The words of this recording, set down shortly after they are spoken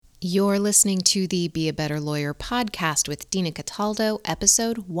You're listening to the Be a Better Lawyer podcast with Dina Cataldo,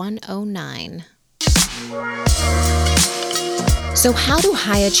 episode 109. So how do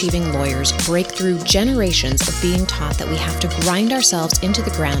high-achieving lawyers break through generations of being taught that we have to grind ourselves into the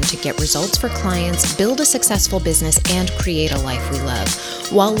ground to get results for clients, build a successful business, and create a life we love?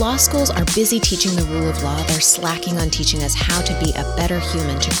 While law schools are busy teaching the rule of law, they're slacking on teaching us how to be a better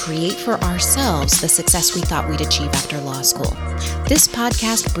human to create for ourselves the success we thought we'd achieve after law school. This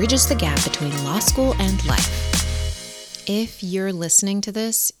podcast bridges the gap between law school and life. If you're listening to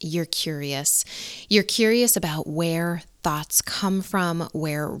this, you're curious. You're curious about where thoughts come from,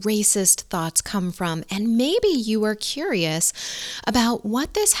 where racist thoughts come from, and maybe you are curious about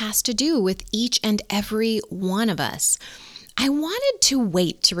what this has to do with each and every one of us. I wanted to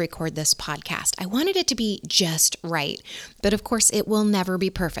wait to record this podcast. I wanted it to be just right, but of course it will never be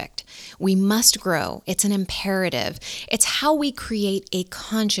perfect. We must grow. It's an imperative. It's how we create a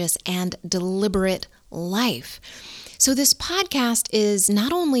conscious and deliberate life. So this podcast is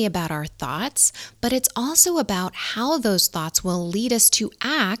not only about our thoughts, but it's also about how those thoughts will lead us to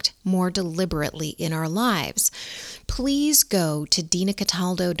act more deliberately in our lives. Please go to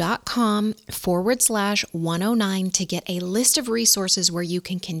dinacataldo.com/109 to get a list of resources where you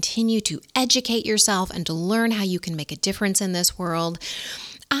can continue to educate yourself and to learn how you can make a difference in this world.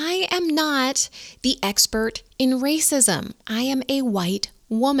 I am not the expert in racism. I am a white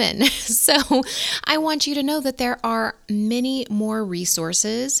woman. So I want you to know that there are many more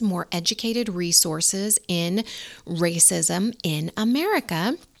resources, more educated resources in racism in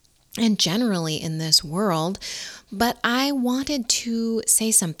America and generally in this world. But I wanted to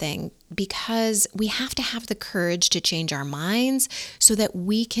say something because we have to have the courage to change our minds so that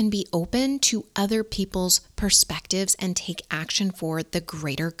we can be open to other people's perspectives and take action for the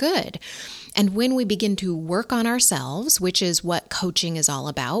greater good. And when we begin to work on ourselves, which is what coaching is all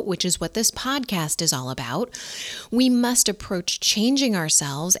about, which is what this podcast is all about, we must approach changing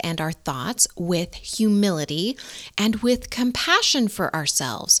ourselves and our thoughts with humility and with compassion for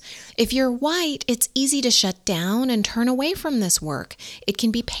ourselves. If you're white, it's easy to shut down and turn away from this work. It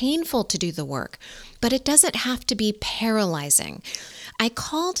can be painful to do the work, but it doesn't have to be paralyzing. I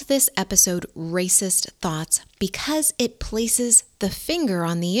called this episode Racist Thoughts because it places the finger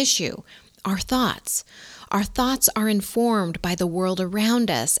on the issue. Our thoughts. Our thoughts are informed by the world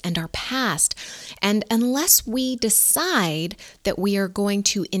around us and our past. And unless we decide that we are going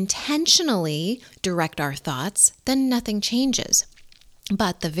to intentionally direct our thoughts, then nothing changes.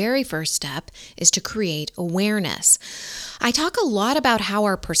 But the very first step is to create awareness. I talk a lot about how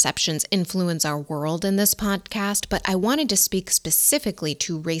our perceptions influence our world in this podcast, but I wanted to speak specifically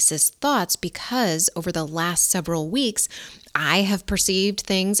to racist thoughts because over the last several weeks, I have perceived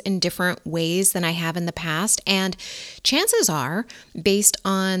things in different ways than I have in the past, and chances are, based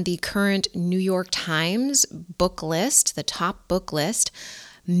on the current New York Times book list, the top book list,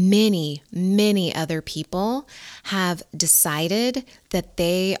 many other people have decided that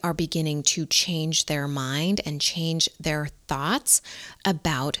they are beginning to change their mind and change their thoughts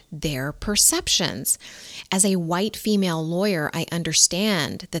about their perceptions. As a white female lawyer, I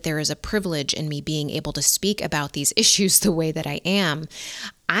understand that there is a privilege in me being able to speak about these issues the way that I am.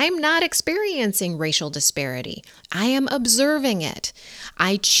 I'm not experiencing racial disparity. I am observing it.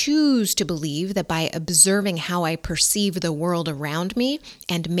 I choose to believe that by observing how I perceive the world around me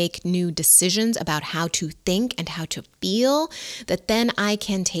and make new decisions about how to think and how to feel, that then I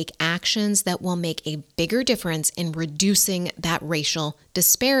can take actions that will make a bigger difference in reducing that racial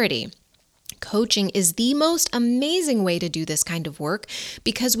disparity. Coaching is the most amazing way to do this kind of work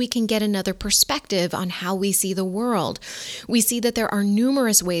because we can get another perspective on how we see the world. We see that there are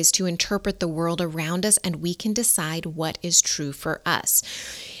numerous ways to interpret the world around us, and we can decide what is true for us.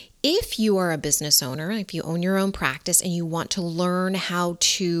 If you are a business owner, if you own your own practice and you want to learn how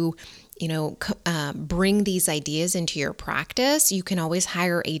to bring these ideas into your practice, you can always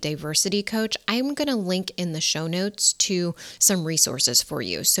hire a diversity coach. I'm going to link in the show notes to some resources for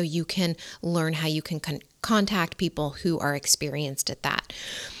you so you can learn how you can contact people who are experienced at that.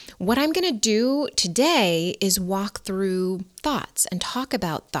 What I'm going to do today is walk through thoughts and talk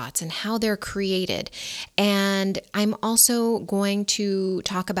about thoughts and how they're created. And I'm also going to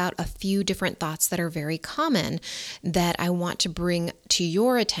talk about a few different thoughts that are very common that I want to bring to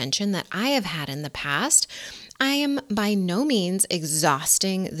your attention that I have had in the past. I am by no means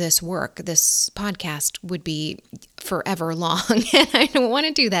exhausting this work. This podcast would be forever long, and I don't want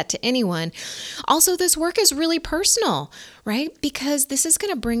to do that to anyone. Also, this work is really personal, right? Because this is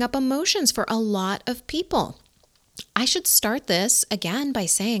going to bring up emotions for a lot of people. I should start this again by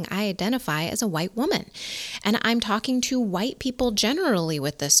saying I identify as a white woman, and I'm talking to white people generally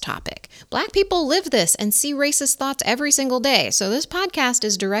with this topic. Black people live this and see racist thoughts every single day, so this podcast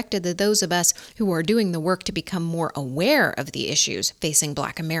is directed to those of us who are doing the work to become more aware of the issues facing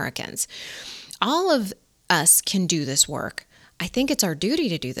Black Americans. All of us can do this work. I think it's our duty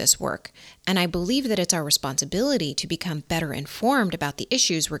to do this work, and I believe that it's our responsibility to become better informed about the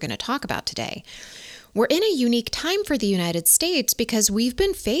issues we're going to talk about today. We're in a unique time for the United States because we've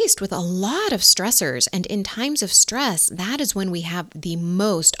been faced with a lot of stressors, and in times of stress, that is when we have the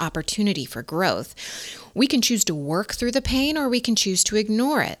most opportunity for growth. We can choose to work through the pain or we can choose to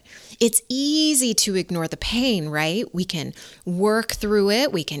ignore it. It's easy to ignore the pain, right? We can work through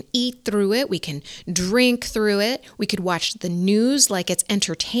it, we can eat through it, we can drink through it, we could watch the news like it's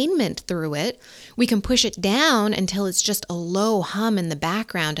entertainment through it. We can push it down until it's just a low hum in the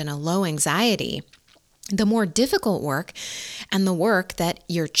background and a low anxiety. The more difficult work, and the work that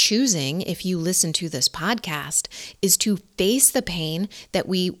you're choosing if you listen to this podcast, is to face the pain that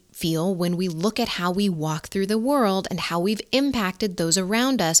we feel when we look at how we walk through the world and how we've impacted those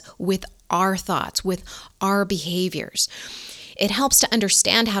around us with our thoughts, with our behaviors. It helps to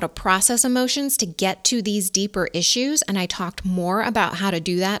understand how to process emotions to get to these deeper issues, and I talked more about how to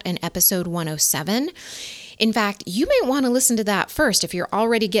do that in episode 107. In fact, you may want to listen to that first if you're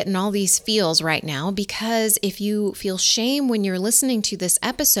already getting all these feels right now, because if you feel shame when you're listening to this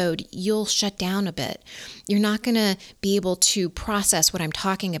episode, you'll shut down a bit. You're not going to be able to process what I'm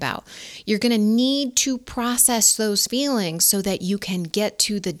talking about. You're going to need to process those feelings so that you can get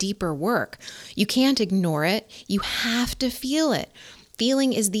to the deeper work. You can't ignore it. You have to feel it.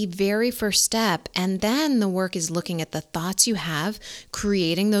 Feeling is the very first step, and then the work is looking at the thoughts you have,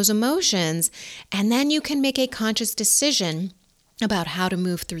 creating those emotions, and then you can make a conscious decision about how to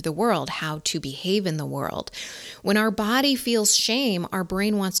move through the world, how to behave in the world. When our body feels shame, our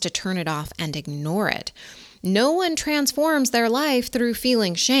brain wants to turn it off and ignore it. No one transforms their life through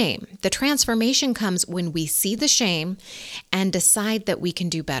feeling shame. The transformation comes when we see the shame and decide that we can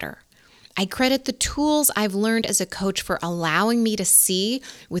do better. I credit the tools I've learned as a coach for allowing me to see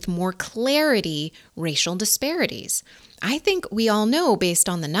with more clarity racial disparities. I think we all know, based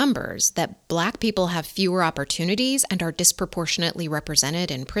on the numbers, that Black people have fewer opportunities and are disproportionately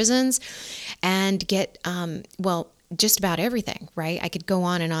represented in prisons and get, just about everything, right? I could go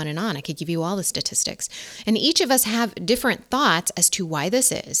on and on and on. I could give you all the statistics. And each of us have different thoughts as to why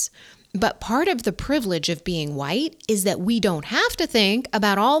this is. But part of the privilege of being white is that we don't have to think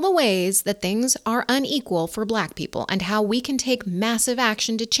about all the ways that things are unequal for Black people and how we can take massive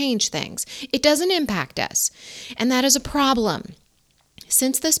action to change things. It doesn't impact us, and that is a problem.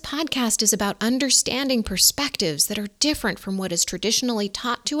 Since this podcast is about understanding perspectives that are different from what is traditionally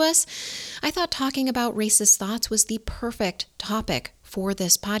taught to us, I thought talking about racist thoughts was the perfect topic for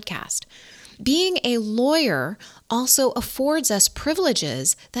this podcast. Being a lawyer also affords us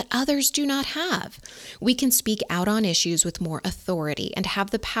privileges that others do not have. We can speak out on issues with more authority and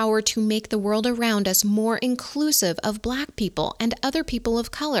have the power to make the world around us more inclusive of Black people and other people of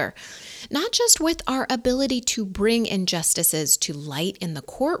color, not just with our ability to bring injustices to light in the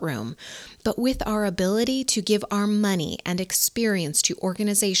courtroom, but with our ability to give our money and experience to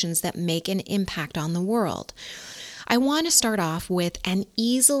organizations that make an impact on the world. I want to start off with an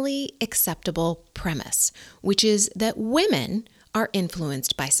easily acceptable premise, which is that women are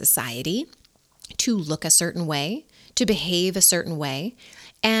influenced by society to look a certain way, to behave a certain way,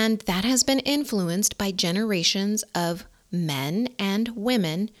 and that has been influenced by generations of men and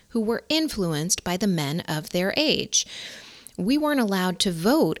women who were influenced by the men of their age. We weren't allowed to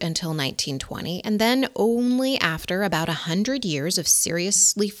vote until 1920, and then only after about 100 years of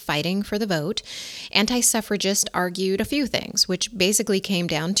seriously fighting for the vote, anti-suffragists argued a few things, which basically came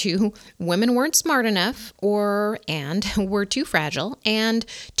down to women weren't smart enough and were too fragile and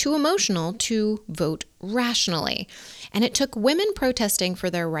too emotional to vote rationally. And it took women protesting for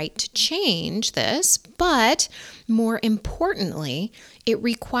their right to change this, but more importantly, it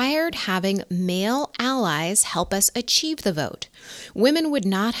required having male allies help us achieve the vote. Women would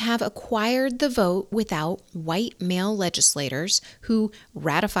not have acquired the vote without white male legislators who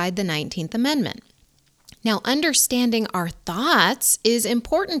ratified the 19th Amendment. Now, understanding our thoughts is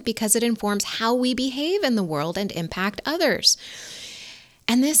important because it informs how we behave in the world and impact others.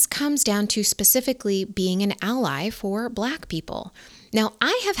 And this comes down to specifically being an ally for Black people. Now,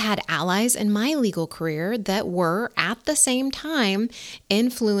 I have had allies in my legal career that were, at the same time,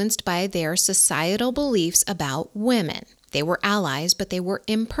 influenced by their societal beliefs about women. They were allies, but they were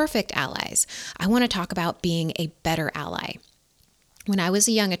imperfect allies. I want to talk about being a better ally. When I was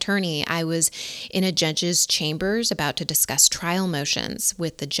a young attorney, I was in a judge's chambers about to discuss trial motions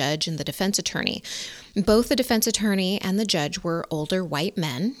with the judge and the defense attorney. Both the defense attorney and the judge were older white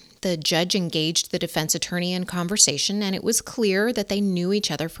men. The judge engaged the defense attorney in conversation, and it was clear that they knew each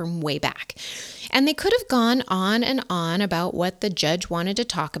other from way back. And they could have gone on and on about what the judge wanted to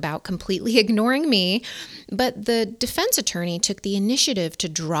talk about, completely ignoring me, but the defense attorney took the initiative to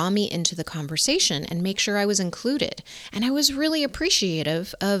draw me into the conversation and make sure I was included. And I was really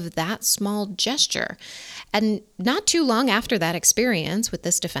appreciative of that small gesture. And not too long after that experience with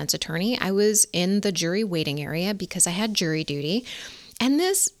this defense attorney, I was in the jury waiting area because I had jury duty. And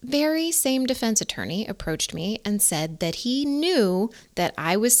this very same defense attorney approached me and said that he knew that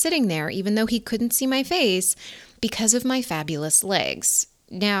I was sitting there, even though he couldn't see my face, because of my fabulous legs.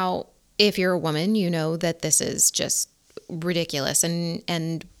 Now, if you're a woman, you know that this is just ridiculous,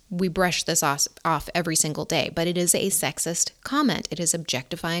 and we brush this off every single day, but it is a sexist comment. It is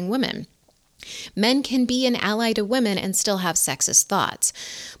objectifying women. Men can be an ally to women and still have sexist thoughts.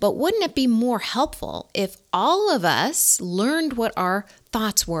 But wouldn't it be more helpful if all of us learned what our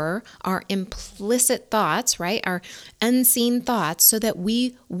thoughts were, our implicit thoughts, right? Our unseen thoughts, so that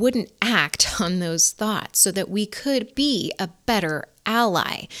we wouldn't act on those thoughts, so that we could be a better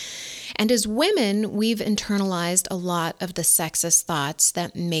ally. And as women, we've internalized a lot of the sexist thoughts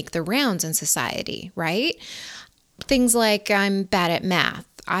that make the rounds in society, right? Things like, I'm bad at math.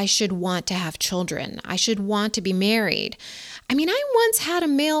 I should want to have children. I should want to be married. I mean, I once had a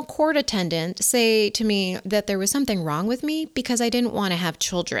male court attendant say to me that there was something wrong with me because I didn't want to have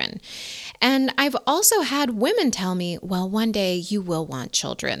children. And I've also had women tell me, well, one day you will want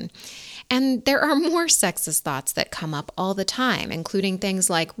children. And there are more sexist thoughts that come up all the time, including things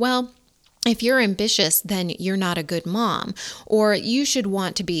like, well, if you're ambitious, then you're not a good mom, or you should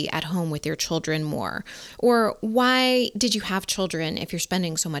want to be at home with your children more, or why did you have children if you're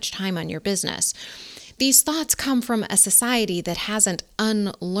spending so much time on your business? These thoughts come from a society that hasn't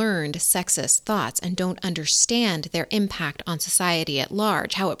unlearned sexist thoughts and don't understand their impact on society at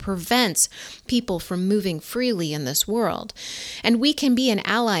large, how it prevents people from moving freely in this world. And we can be an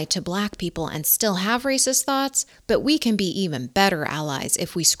ally to Black people and still have racist thoughts, but we can be even better allies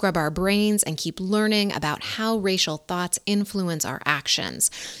if we scrub our brains and keep learning about how racial thoughts influence our actions.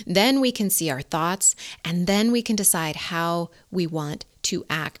 Then we can see our thoughts, and then we can decide how we want to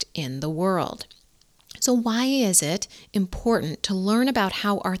act in the world. So why is it important to learn about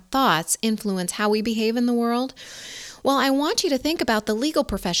how our thoughts influence how we behave in the world? Well, I want you to think about the legal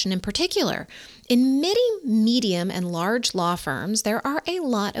profession in particular. In many medium and large law firms, there are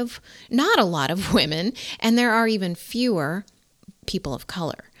not a lot of women, and there are even fewer people of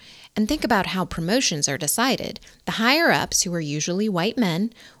color. And think about how promotions are decided. The higher-ups, who are usually white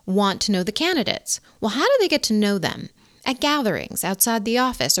men, want to know the candidates. Well, how do they get to know them? At gatherings, outside the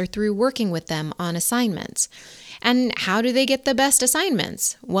office, or through working with them on assignments. And how do they get the best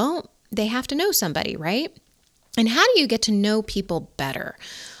assignments? Well, they have to know somebody, right? And how do you get to know people better?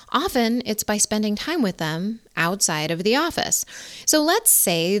 Often it's by spending time with them outside of the office. So let's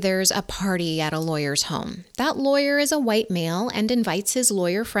say there's a party at a lawyer's home. That lawyer is a white male and invites his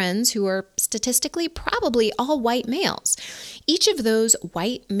lawyer friends, who are statistically probably all white males. Each of those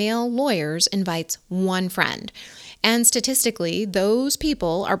white male lawyers invites one friend. And statistically, those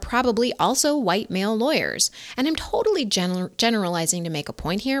people are probably also white male lawyers. And I'm totally generalizing to make a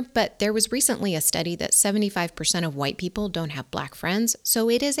point here, but there was recently a study that 75% of white people don't have Black friends, so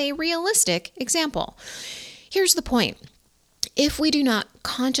it is a realistic example. Here's the point. If we do not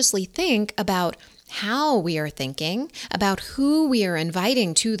consciously think about how we are thinking, about who we are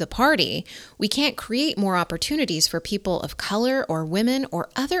inviting to the party, we can't create more opportunities for people of color or women or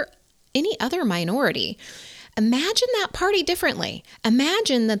any other minority. Imagine that party differently.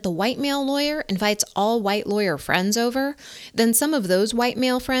 Imagine that the white male lawyer invites all white lawyer friends over. Then some of those white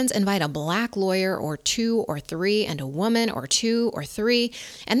male friends invite a Black lawyer or 2 or 3 and a woman or 2 or 3.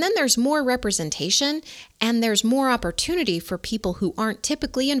 And then there's more representation and there's more opportunity for people who aren't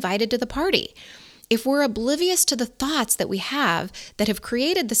typically invited to the party. If we're oblivious to the thoughts that we have that have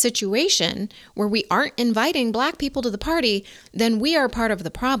created the situation where we aren't inviting Black people to the party, then we are part of the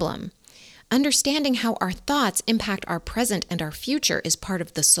problem. Understanding how our thoughts impact our present and our future is part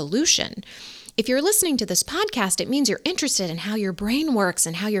of the solution. If you're listening to this podcast, it means you're interested in how your brain works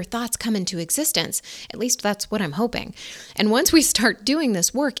and how your thoughts come into existence. At least that's what I'm hoping. And once we start doing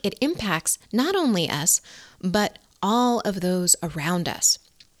this work, it impacts not only us, but all of those around us.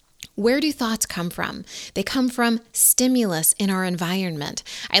 Where do thoughts come from? They come from stimulus in our environment.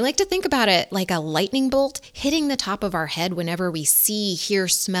 I like to think about it like a lightning bolt hitting the top of our head whenever we see, hear,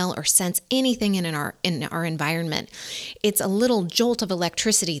 smell, or sense anything in our environment. It's a little jolt of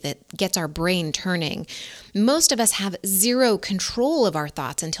electricity that gets our brain turning. Most of us have zero control of our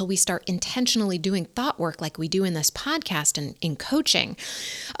thoughts until we start intentionally doing thought work like we do in this podcast and in coaching.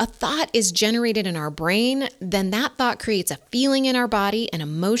 A thought is generated in our brain, then that thought creates a feeling in our body, an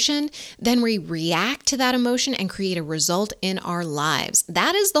emotion, then we react to that emotion and create a result in our lives.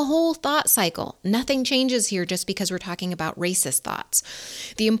 That is the whole thought cycle. Nothing changes here just because we're talking about racist thoughts.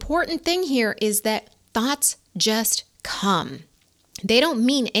 The important thing here is that thoughts just come. They don't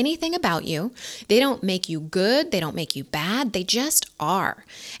mean anything about you. They don't make you good. They don't make you bad. They just are.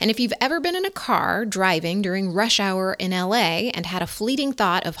 And if you've ever been in a car driving during rush hour in LA and had a fleeting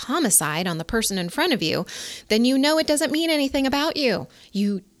thought of homicide on the person in front of you, then you know it doesn't mean anything about you.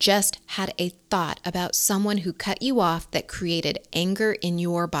 You just had a thought about someone who cut you off that created anger in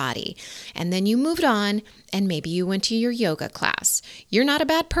your body. And then you moved on and maybe you went to your yoga class. You're not a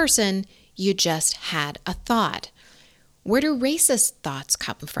bad person. You just had a thought. Where do racist thoughts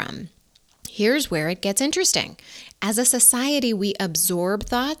come from? Here's where it gets interesting. As a society, we absorb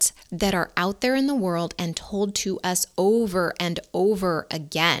thoughts that are out there in the world and told to us over and over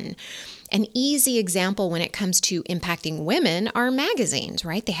again. An easy example when it comes to impacting women are magazines,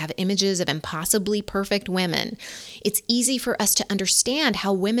 right? They have images of impossibly perfect women. It's easy for us to understand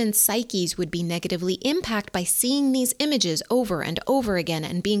how women's psyches would be negatively impacted by seeing these images over and over again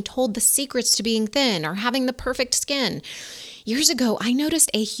and being told the secrets to being thin or having the perfect skin. Years ago, I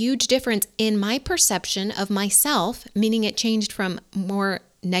noticed a huge difference in my perception of myself, meaning it changed from more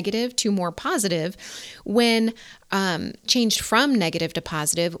negative to more positive when changed from negative to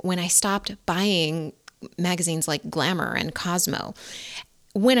positive when I stopped buying magazines like Glamour and Cosmo.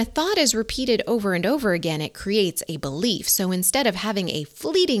 When a thought is repeated over and over again, it creates a belief. So instead of having a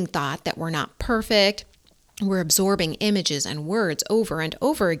fleeting thought that we're not perfect, we're absorbing images and words over and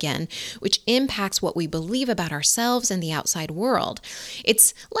over again, which impacts what we believe about ourselves and the outside world.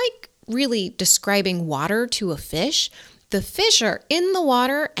 It's like really describing water to a fish. The fish are in the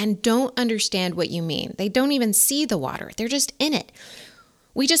water and don't understand what you mean. They don't even see the water. They're just in it.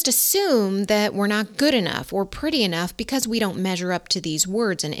 We just assume that we're not good enough or pretty enough because we don't measure up to these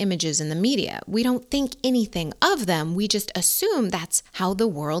words and images in the media. We don't think anything of them. We just assume that's how the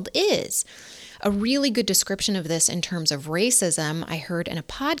world is. A really good description of this in terms of racism I heard in a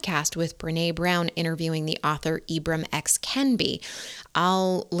podcast with Brene Brown interviewing the author Ibram X. Kendi.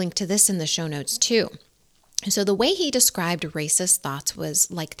 I'll link to this in the show notes too. So the way he described racist thoughts was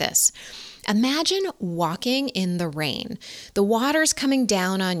like this. Imagine walking in the rain. The water's coming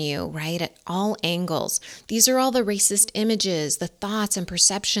down on you, right, at all angles. These are all the racist images, the thoughts and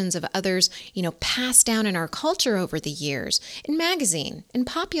perceptions of others, passed down in our culture over the years, in magazine, in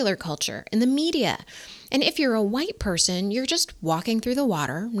popular culture, in the media. And if you're a white person, you're just walking through the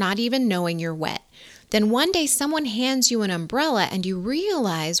water, not even knowing you're wet. Then one day someone hands you an umbrella and you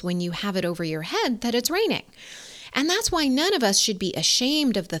realize when you have it over your head that it's raining. And that's why none of us should be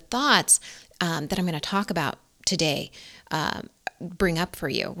ashamed of the thoughts that I'm going to talk about today, bring up for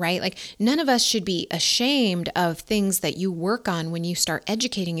you, right? Like none of us should be ashamed of things that you work on when you start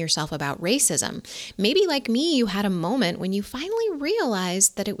educating yourself about racism. Maybe like me, you had a moment when you finally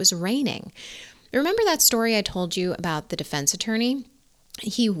realized that it was raining. Remember that story I told you about the defense attorney?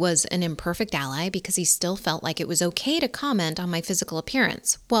 He was an imperfect ally because he still felt like it was okay to comment on my physical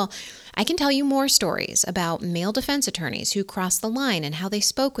appearance. Well, I can tell you more stories about male defense attorneys who crossed the line and how they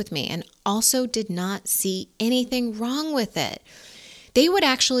spoke with me and also did not see anything wrong with it. They would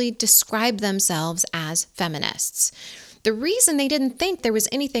actually describe themselves as feminists. The reason they didn't think there was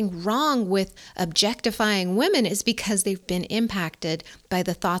anything wrong with objectifying women is because they've been impacted by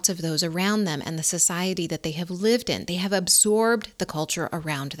the thoughts of those around them and the society that they have lived in. They have absorbed the culture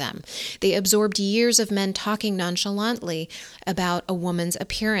around them. They absorbed years of men talking nonchalantly about a woman's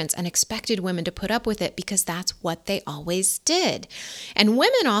appearance and expected women to put up with it because that's what they always did. And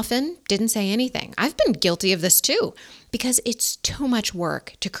women often didn't say anything. I've been guilty of this too, because it's too much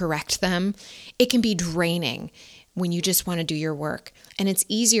work to correct them. It can be draining when you just want to do your work. And it's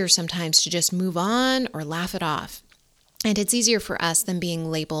easier sometimes to just move on or laugh it off. And it's easier for us than being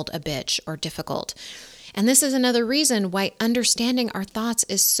labeled a bitch or difficult. And this is another reason why understanding our thoughts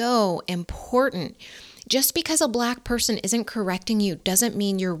is so important. Just because a Black person isn't correcting you doesn't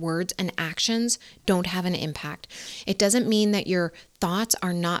mean your words and actions don't have an impact. It doesn't mean that your thoughts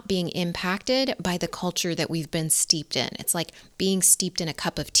are not being impacted by the culture that we've been steeped in. It's like being steeped in a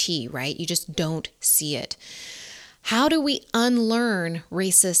cup of tea, right? You just don't see it. How do we unlearn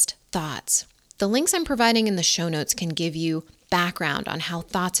racist thoughts. The links I'm providing in the show notes can give you background on how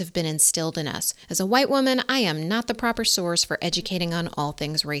thoughts have been instilled in us. As a white woman, I am not the proper source for educating on all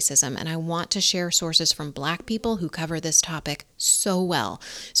things racism, and I want to share sources from Black people who cover this topic so well.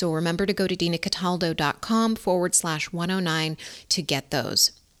 So remember to go to dinacataldo.com/109 to get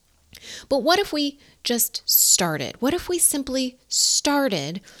those. But what if we just started? What if we simply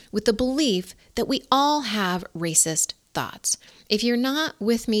started with the belief that we all have racist thoughts? If you're not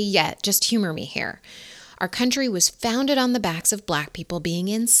with me yet, just humor me here. Our country was founded on the backs of Black people being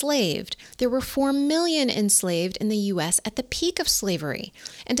enslaved. There were 4 million enslaved in the U.S. at the peak of slavery.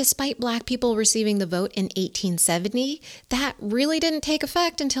 And despite Black people receiving the vote in 1870, that really didn't take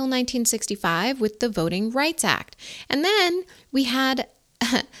effect until 1965 with the Voting Rights Act. And then we had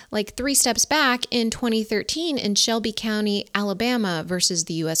like 3 steps back in 2013 in Shelby County, Alabama versus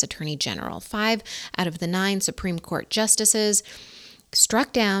the U.S. Attorney General. 5 out of the 9 Supreme Court justices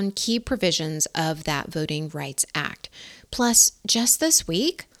struck down key provisions of that Voting Rights Act. Plus, just this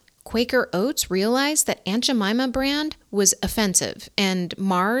week, Quaker Oats realized that Aunt Jemima brand was offensive, and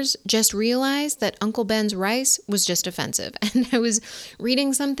Mars just realized that Uncle Ben's rice was just offensive. And I was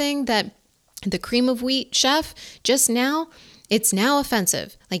reading something that the cream of wheat chef just now, it's now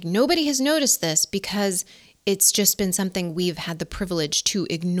offensive. Like, nobody has noticed this because it's just been something we've had the privilege to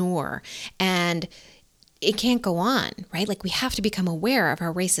ignore. And it can't go on, right? Like, we have to become aware of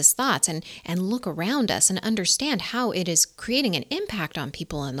our racist thoughts and look around us and understand how it is creating an impact on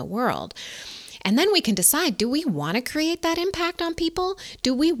people in the world. And then we can decide, do we want to create that impact on people?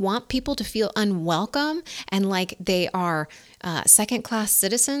 Do we want people to feel unwelcome and like they are second-class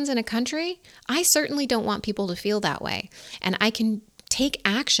citizens in a country? I certainly don't want people to feel that way. And I can take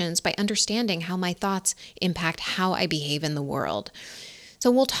actions by understanding how my thoughts impact how I behave in the world. So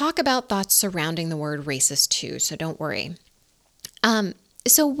we'll talk about thoughts surrounding the word racist too, so don't worry.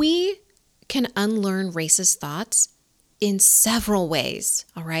 So we can unlearn racist thoughts in several ways,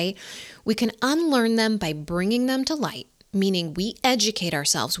 all right? We can unlearn them by bringing them to light, meaning we educate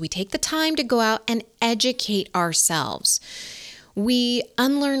ourselves. We take the time to go out and educate ourselves. We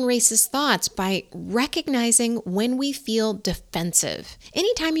unlearn racist thoughts by recognizing when we feel defensive.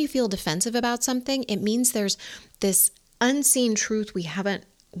 Anytime you feel defensive about something, it means there's this unseen truth we haven't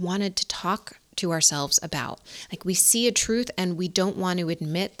wanted to talk to ourselves about. Like, we see a truth and we don't want to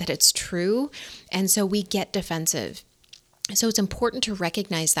admit that it's true, and so we get defensive. So it's important to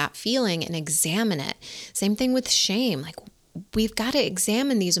recognize that feeling and examine it. Same thing with shame. Like, we've got to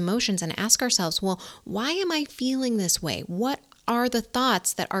examine these emotions and ask ourselves, well, why am I feeling this way? What are the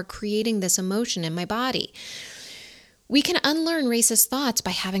thoughts that are creating this emotion in my body? We can unlearn racist thoughts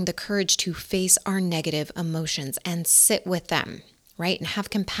by having the courage to face our negative emotions and sit with them, right? And have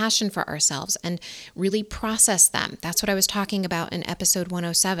compassion for ourselves and really process them. That's what I was talking about in episode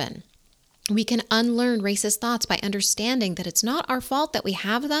 107. We can unlearn racist thoughts by understanding that it's not our fault that we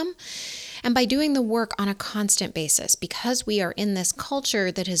have them, and by doing the work on a constant basis. Because we are in this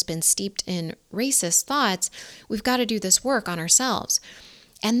culture that has been steeped in racist thoughts, we've got to do this work on ourselves.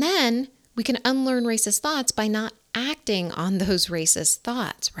 And then we can unlearn racist thoughts by not acting on those racist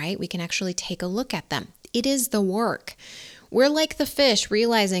thoughts, right? We can actually take a look at them. It is the work. We're like the fish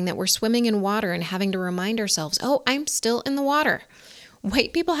realizing that we're swimming in water and having to remind ourselves, oh, I'm still in the water.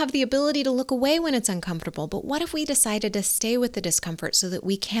 White people have the ability to look away when it's uncomfortable, but what if we decided to stay with the discomfort so that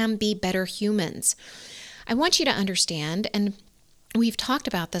we can be better humans? I want you to understand, and we've talked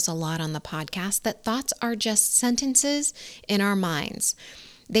about this a lot on the podcast, that thoughts are just sentences in our minds.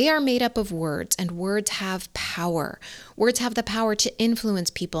 They are made up of words, and words have power. Words have the power to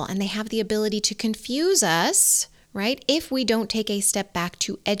influence people, and they have the ability to confuse us, right? If we don't take a step back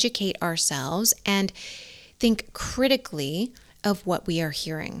to educate ourselves and think critically of what we are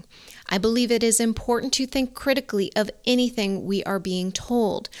hearing. I believe it is important to think critically of anything we are being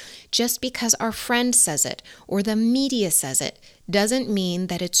told. Just because our friend says it or the media says it doesn't mean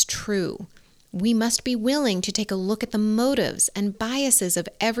that it's true. We must be willing to take a look at the motives and biases of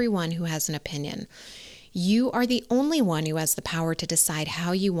everyone who has an opinion. You are the only one who has the power to decide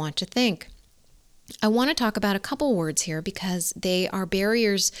how you want to think. I want to talk about a couple words here because they are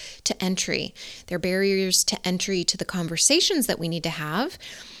barriers to entry. They're barriers to entry to the conversations that we need to have,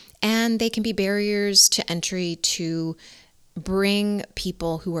 and they can be barriers to entry to bring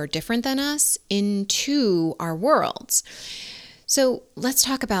people who are different than us into our worlds. So let's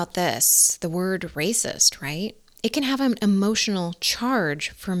talk about this, the word racist, right? It can have an emotional charge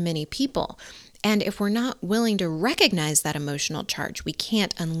for many people. And if we're not willing to recognize that emotional charge, we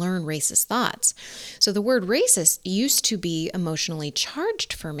can't unlearn racist thoughts. So the word racist used to be emotionally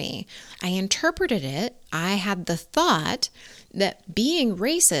charged for me. I interpreted it. I had the thought that being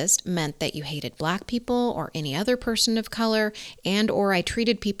racist meant that you hated Black people or any other person of color, and or I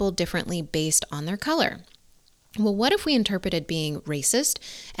treated people differently based on their color. Well, what if we interpreted being racist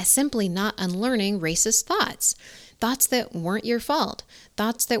as simply not unlearning racist thoughts? Thoughts that weren't your fault,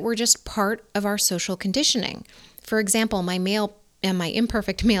 thoughts that were just part of our social conditioning. For example, my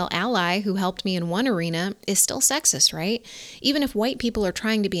imperfect male ally who helped me in one arena is still sexist, right? Even if white people are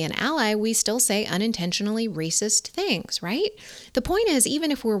trying to be an ally, we still say unintentionally racist things, right? The point is,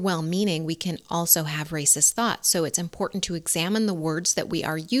 even if we're well-meaning, we can also have racist thoughts. So it's important to examine the words that we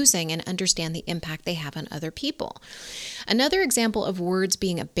are using and understand the impact they have on other people. Another example of words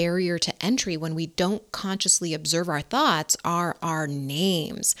being a barrier to entry when we don't consciously observe our thoughts are our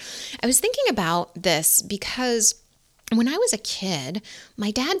names. I was thinking about this because when I was a kid,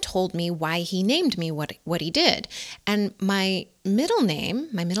 my dad told me why he named me what he did. And my middle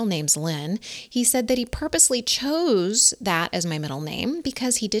name's Lynn, he said that he purposely chose that as my middle name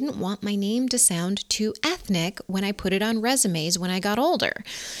because he didn't want my name to sound too ethnic when I put it on resumes when I got older.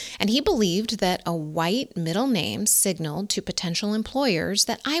 And he believed that a white middle name signaled to potential employers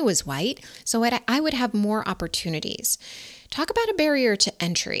that I was white, so I would have more opportunities. Talk about a barrier to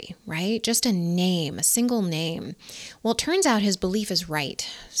entry, right? Just a name, a single name. Well, it turns out his belief is right.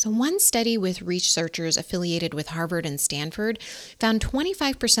 So one study with researchers affiliated with Harvard and Stanford found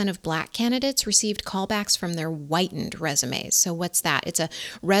 25% of Black candidates received callbacks from their whitened resumes. So what's that? It's a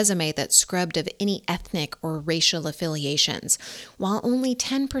resume that's scrubbed of any ethnic or racial affiliations, while only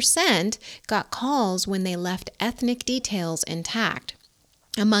 10% got calls when they left ethnic details intact.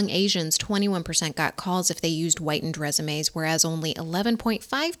 Among Asians, 21% got calls if they used whitened resumes, whereas only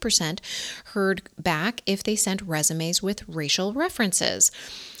 11.5% heard back if they sent resumes with racial references.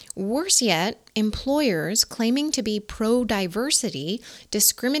 Worse yet, employers claiming to be pro-diversity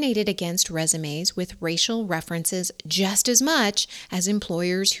discriminated against resumes with racial references just as much as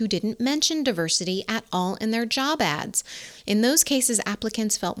employers who didn't mention diversity at all in their job ads. In those cases,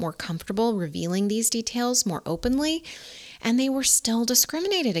 applicants felt more comfortable revealing these details more openly, and they were still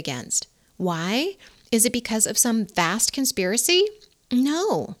discriminated against. Why? Is it because of some vast conspiracy?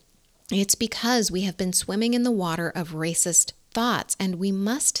 No. It's because we have been swimming in the water of racist thoughts, and we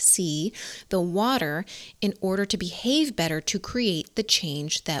must see the water in order to behave better to create the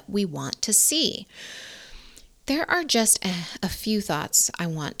change that we want to see. There are just a few thoughts I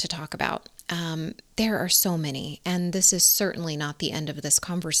want to talk about. There are so many, and this is certainly not the end of this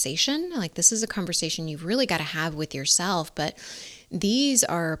conversation. Like, this is a conversation you've really got to have with yourself, but these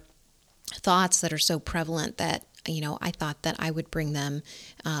are thoughts that are so prevalent that, I thought that I would bring them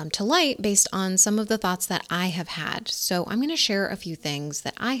to light based on some of the thoughts that I have had. So I'm going to share a few things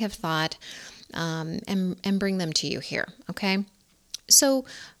that I have thought and bring them to you here, okay? So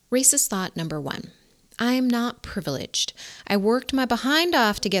racist thought number 1. I'm not privileged. I worked my behind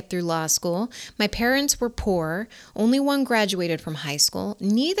off to get through law school. My parents were poor. Only one graduated from high school.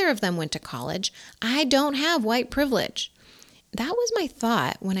 Neither of them went to college. I don't have white privilege. That was my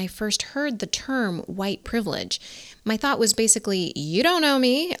thought when I first heard the term white privilege. My thought was basically, you don't know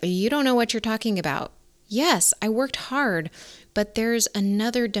me. You don't know what you're talking about. Yes, I worked hard, but there's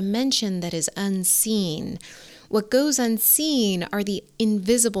another dimension that is unseen. What goes unseen are the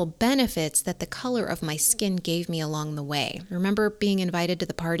invisible benefits that the color of my skin gave me along the way. Remember being invited to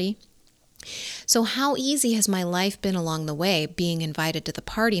the party? So how easy has my life been along the way, being invited to the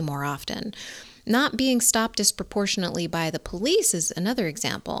party more often? Not being stopped disproportionately by the police is another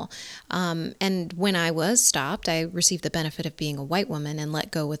example. And when I was stopped, I received the benefit of being a white woman and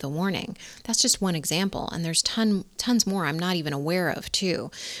let go with a warning. That's just one example, and there's tons more I'm not even aware of,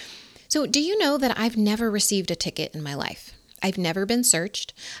 too. So do you know that I've never received a ticket in my life? I've never been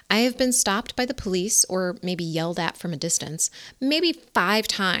searched. I have been stopped by the police or maybe yelled at from a distance, maybe 5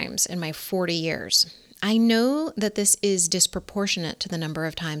 times in my 40 years. I know that this is disproportionate to the number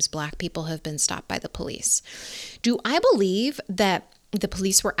of times Black people have been stopped by the police. Do I believe that the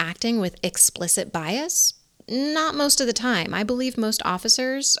police were acting with explicit bias? Not most of the time. I believe most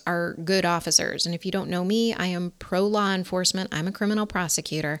officers are good officers. And if you don't know me, I am pro-law enforcement. I'm a criminal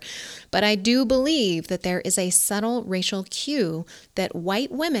prosecutor. But I do believe that there is a subtle racial cue that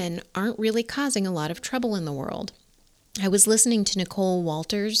white women aren't really causing a lot of trouble in the world. I was listening to Nicole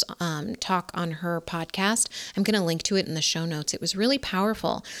Walters talk on her podcast. I'm going to link to it in the show notes. It was really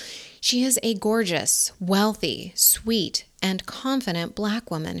powerful. She is a gorgeous, wealthy, sweet, and confident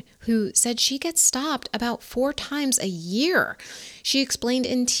Black woman who said she gets stopped about 4 times a year. She explained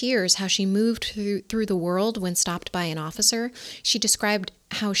in tears how she moved through the world when stopped by an officer. She described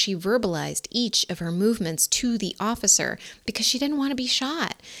how she verbalized each of her movements to the officer because she didn't want to be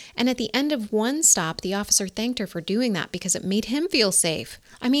shot. And at the end of one stop, the officer thanked her for doing that because it made him feel safe.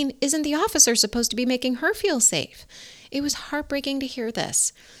 I mean, isn't the officer supposed to be making her feel safe? It was heartbreaking to hear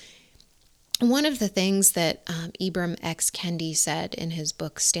this. One of the things that Ibram X. Kendi said in his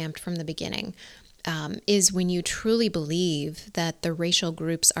book, Stamped from the Beginning, is when you truly believe that the racial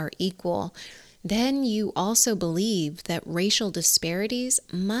groups are equal, then you also believe that racial disparities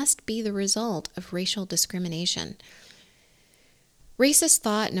must be the result of racial discrimination. Racist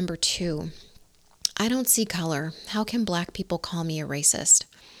thought number 2, I don't see color. How can Black people call me a racist?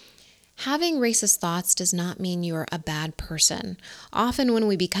 Having racist thoughts does not mean you're a bad person. Often when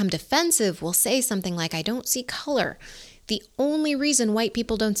we become defensive, we'll say something like, I don't see color. The only reason white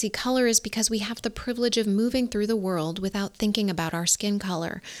people don't see color is because we have the privilege of moving through the world without thinking about our skin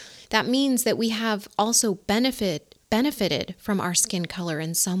color. That means that we have also benefited from our skin color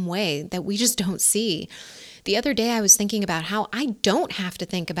in some way that we just don't see. The other day I was thinking about how I don't have to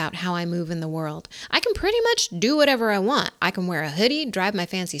think about how I move in the world. I can pretty much do whatever I want. I can wear a hoodie, drive my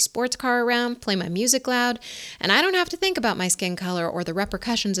fancy sports car around, play my music loud, and I don't have to think about my skin color or the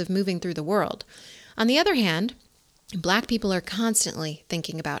repercussions of moving through the world. On the other hand, Black people are constantly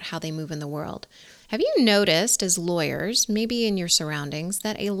thinking about how they move in the world. Have you noticed as lawyers, maybe in your surroundings,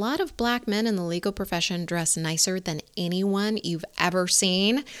 that a lot of Black men in the legal profession dress nicer than anyone you've ever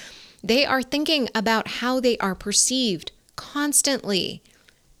seen? They are thinking about how they are perceived constantly.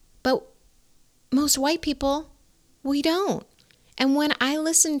 But most white people, we don't. And when I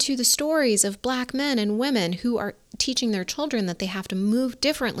listen to the stories of Black men and women who are teaching their children that they have to move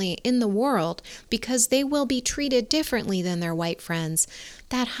differently in the world because they will be treated differently than their white friends,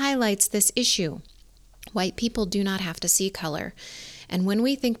 that highlights this issue. White people do not have to see color. And when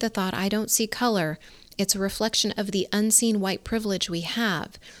we think the thought, I don't see color, it's a reflection of the unseen white privilege we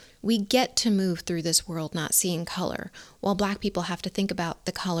have. We get to move through this world not seeing color, while Black people have to think about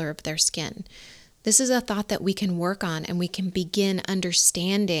the color of their skin. This is a thought that we can work on, and we can begin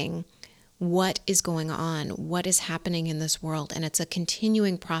understanding what is going on, what is happening in this world, and it's a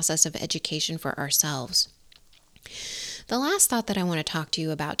continuing process of education for ourselves. The last thought that I want to talk to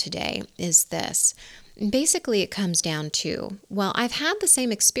you about today is this. Basically, it comes down to, well, I've had the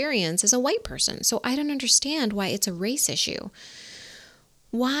same experience as a white person, so I don't understand why it's a race issue.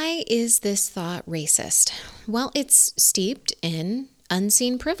 Why is this thought racist? Well, it's steeped in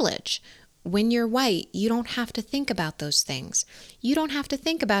unseen privilege. When you're white, you don't have to think about those things. You don't have to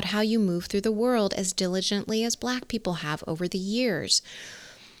think about how you move through the world as diligently as Black people have over the years.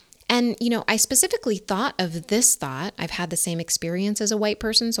 And, I specifically thought of this thought. I've had the same experience as a white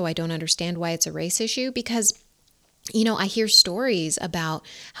person, so I don't understand why it's a race issue because I hear stories about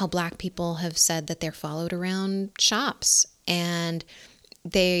how Black people have said that they're followed around shops and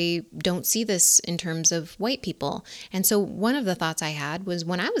they don't see this in terms of white people. And so one of the thoughts I had was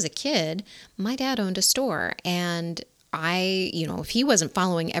when I was a kid, my dad owned a store and if he wasn't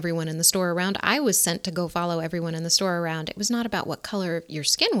following everyone in the store around, I was sent to go follow everyone in the store around. It was not about what color your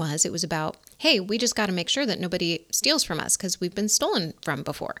skin was. It was about, hey, we just got to make sure that nobody steals from us because we've been stolen from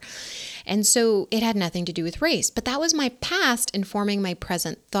before. And so it had nothing to do with race, but that was my past informing my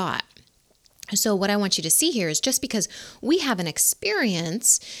present thought. So what I want you to see here is just because we have an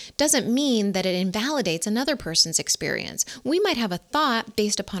experience doesn't mean that it invalidates another person's experience. We might have a thought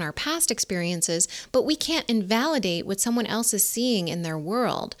based upon our past experiences, but we can't invalidate what someone else is seeing in their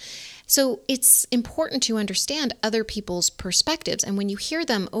world. So it's important to understand other people's perspectives. And when you hear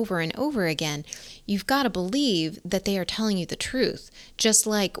them over and over again, you've got to believe that they are telling you the truth. Just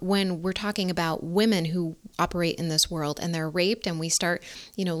like when we're talking about women who operate in this world and they're raped and we start,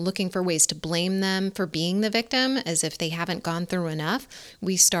 looking for ways to blame them for being the victim as if they haven't gone through enough.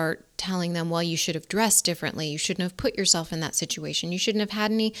 We start telling them, well, you should have dressed differently. You shouldn't have put yourself in that situation. You shouldn't have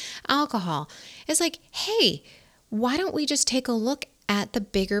had any alcohol. It's like, hey, why don't we just take a look at the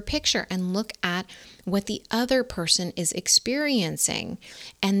bigger picture and look at what the other person is experiencing.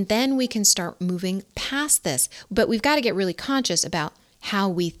 And then we can start moving past this. But we've got to get really conscious about how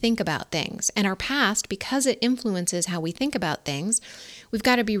we think about things. And our past, because it influences how we think about things, we've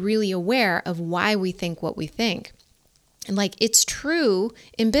got to be really aware of why we think what we think. And like, it's true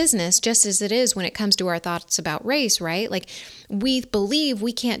in business, just as it is when it comes to our thoughts about race, right? Like, we believe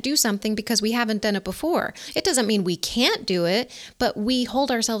we can't do something because we haven't done it before. It doesn't mean we can't do it, but we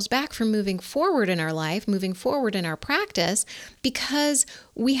hold ourselves back from moving forward in our life, moving forward in our practice, because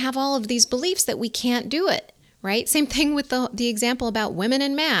we have all of these beliefs that we can't do it. Right? Same thing with the example about women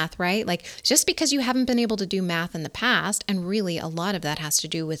in math, right? Like, just because you haven't been able to do math in the past, and really a lot of that has to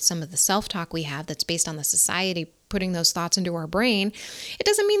do with some of the self-talk we have that's based on the society putting those thoughts into our brain, it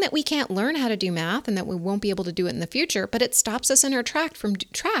doesn't mean that we can't learn how to do math and that we won't be able to do it in the future, but it stops us in our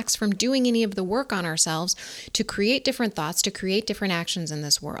tracks from doing any of the work on ourselves to create different thoughts, to create different actions in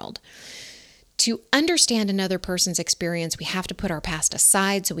this world. To understand another person's experience, we have to put our past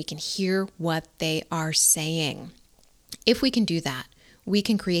aside so we can hear what they are saying. If we can do that, we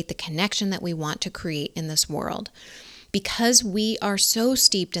can create the connection that we want to create in this world. Because we are so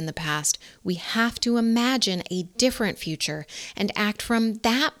steeped in the past, we have to imagine a different future and act from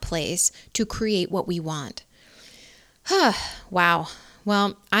that place to create what we want. Wow.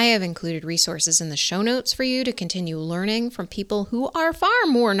 Well, I have included resources in the show notes for you to continue learning from people who are far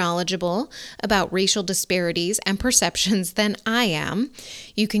more knowledgeable about racial disparities and perceptions than I am.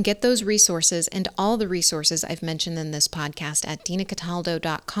 You can get those resources and all the resources I've mentioned in this podcast at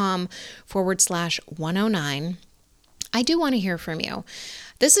dinacataldo.com/109. I do want to hear from you.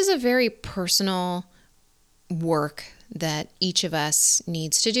 This is a very personal work that each of us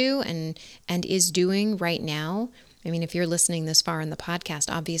needs to do and is doing right now. I mean, if you're listening this far in the podcast,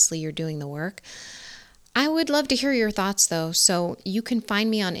 obviously you're doing the work. I would love to hear your thoughts, though, so you can find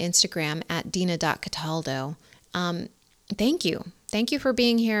me on Instagram at dina.cataldo. Thank you. Thank you for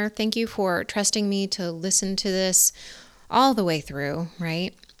being here. Thank you for trusting me to listen to this all the way through,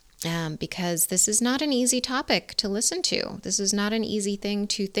 right? Because this is not an easy topic to listen to. This is not an easy thing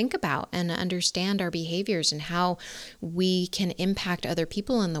to think about and understand our behaviors and how we can impact other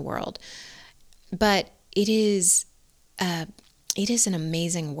people in the world. But it is an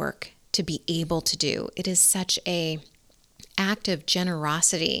amazing work to be able to do. It is such a act of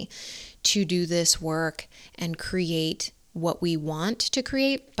generosity to do this work and create what we want to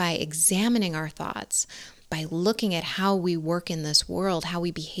create by examining our thoughts, by looking at how we work in this world, how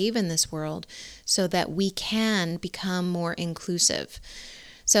we behave in this world, so that we can become more inclusive.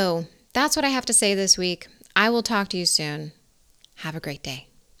 So that's what I have to say this week. I will talk to you soon. Have a great day.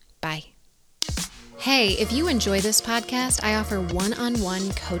 Bye. Hey, if you enjoy this podcast, I offer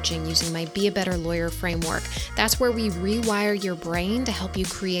one-on-one coaching using my Be a Better Lawyer framework. That's where we rewire your brain to help you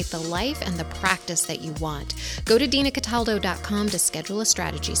create the life and the practice that you want. Go to dinacataldo.com to schedule a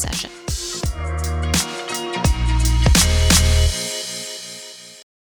strategy session.